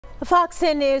Fox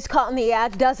 10 News caught in the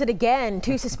act does it again.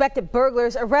 2 suspected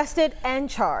burglars arrested and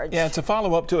charged. Yeah, it's a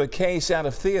follow-up to a case out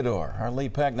of Theodore. Our Lee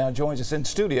Peck now joins us in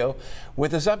studio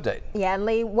with this update. Yeah, and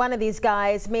Lee, one of these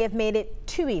guys may have made it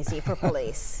too easy for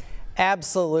police.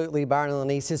 Absolutely, Byron and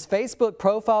Lenise. His Facebook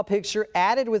profile picture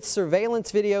added with surveillance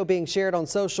video being shared on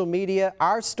social media,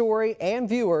 our story and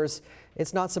viewers.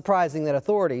 It's not surprising that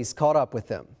authorities caught up with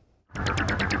them.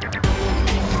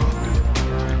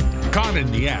 Caught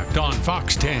in the Act on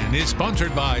Fox 10 is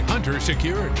sponsored by Hunter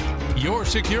Security. Your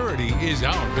security is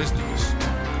our business.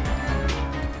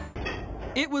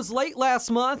 It was late last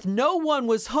month. No one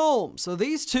was home, so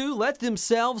these two let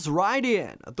themselves right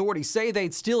in. Authorities say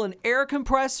they'd steal an air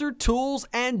compressor, tools,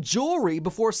 and jewelry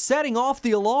before setting off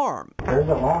the alarm. There's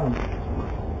an alarm.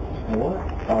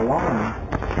 What? Alarm.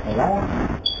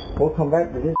 Alarm? We'll come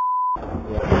back to this.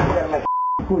 We gotta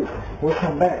make quick. We'll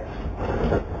come back.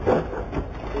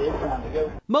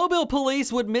 Mobile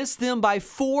police would miss them by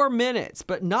 4 minutes,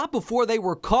 but not before they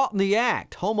were caught in the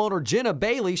act. Homeowner Jenna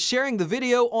Bailey sharing the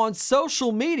video on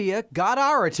social media got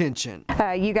our attention.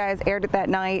 You guys aired it that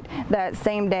night. That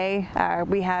same day,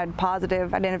 we had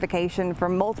positive identification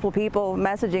from multiple people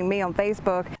messaging me on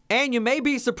Facebook. And you may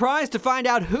be surprised to find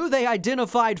out who they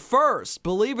identified first.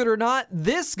 Believe it or not,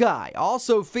 this guy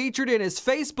also featured in his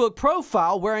Facebook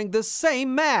profile wearing the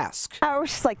same mask. I was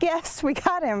just like, yes, we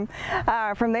got him.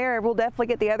 From there, we'll definitely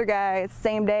get the other guy.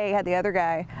 Same day, had the other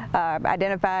guy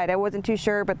identified. I wasn't too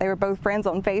sure, but they were both friends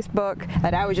on Facebook.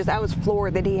 And I was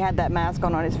floored that he had that mask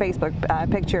on his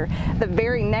Facebook picture. The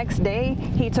very next day,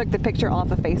 he took the picture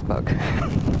off of Facebook.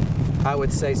 I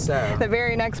would say so. The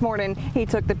very next morning, he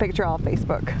took the picture off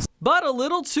Facebook. But a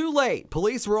little too late.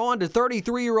 Police were on to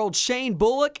 33-year-old Shane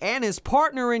Bullock and his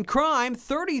partner in crime,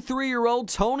 33-year-old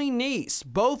Tony Neese.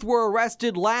 Both were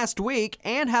arrested last week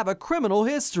and have a criminal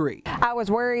history. I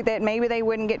was worried that maybe they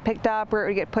wouldn't get picked up or it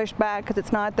would get pushed back because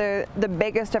it's not the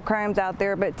biggest of crimes out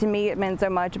there, but to me it meant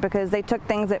so much because they took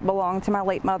things that belonged to my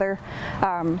late mother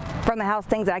from the house,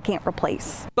 things that I can't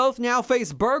replace. Both now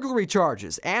face burglary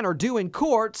charges and are due in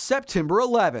court September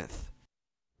 11th.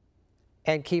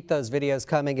 And keep those videos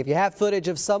coming. If you have footage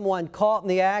of someone caught in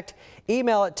the act,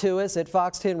 email it to us at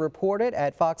Fox10Reported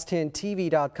at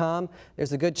fox10tv.com.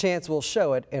 There's a good chance we'll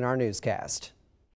show it in our newscast.